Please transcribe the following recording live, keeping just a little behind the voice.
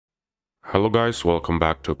Hello guys, welcome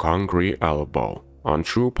back to Concrete Elbow. On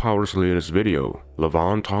True Power's latest video,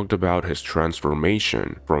 Levan talked about his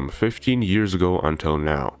transformation from 15 years ago until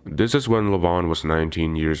now. This is when Levan was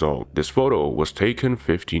 19 years old. This photo was taken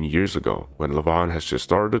 15 years ago when Levan has just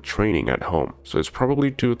started training at home. So it's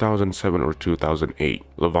probably 2007 or 2008.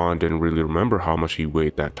 Levan didn't really remember how much he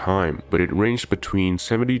weighed that time, but it ranged between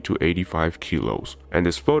 70 to 85 kilos. And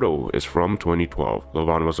this photo is from 2012.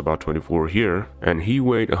 Levan was about 24 here, and he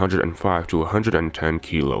weighed 105 to 110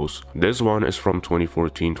 kilos. This one is from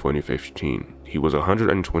 2014-2015. He was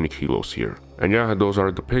 120 kilos here. And yeah, those are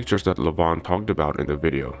the pictures that Levan talked about in the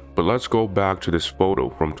video. But let's go back to this photo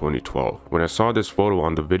from 2012. When I saw this photo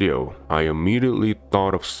on the video, I immediately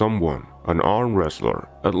thought of someone, an arm wrestler,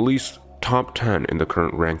 at least top 10 in the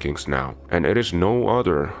current rankings now, and it is no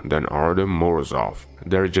other than Artyom Morozov.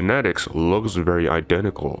 Their genetics looks very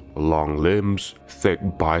identical: long limbs, thick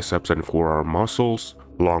biceps and forearm muscles,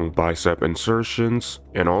 long bicep insertions,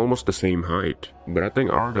 and almost the same height. But I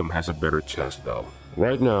think Artyom has a better chest though.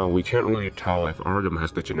 Right now, we can't really tell if Artyom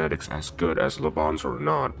has the genetics as good as Levan's or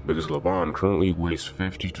not, because Levan currently weighs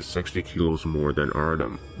 50 to 60 kilos more than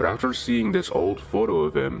Artyom. But after seeing this old photo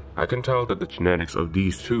of him, I can tell that the genetics of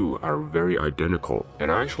these two are very identical. And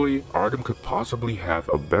actually, Artyom could possibly have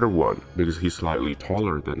a better one, because he's slightly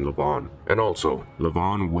taller than Levan. And also,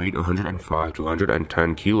 Levan weighed 105 to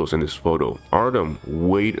 110 kilos in this photo. Artyom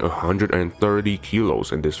weighed 130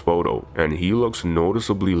 kilos in this photo, and he looks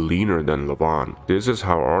noticeably leaner than Levan. This is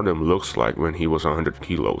how Artyom looks like when he was 100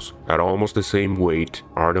 kilos. At almost the same weight,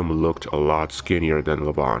 Artyom looked a lot skinnier than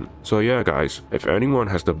Levan. So yeah guys, if anyone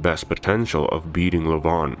has the best potential of beating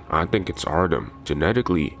Levan, I think it's Artyom.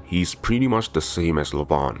 Genetically, he's pretty much the same as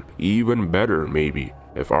Levan. Even better maybe.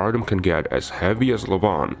 If Artyom can get as heavy as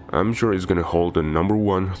Levan, I'm sure he's gonna hold the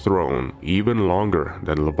 #1 throne even longer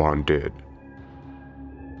than Levan did.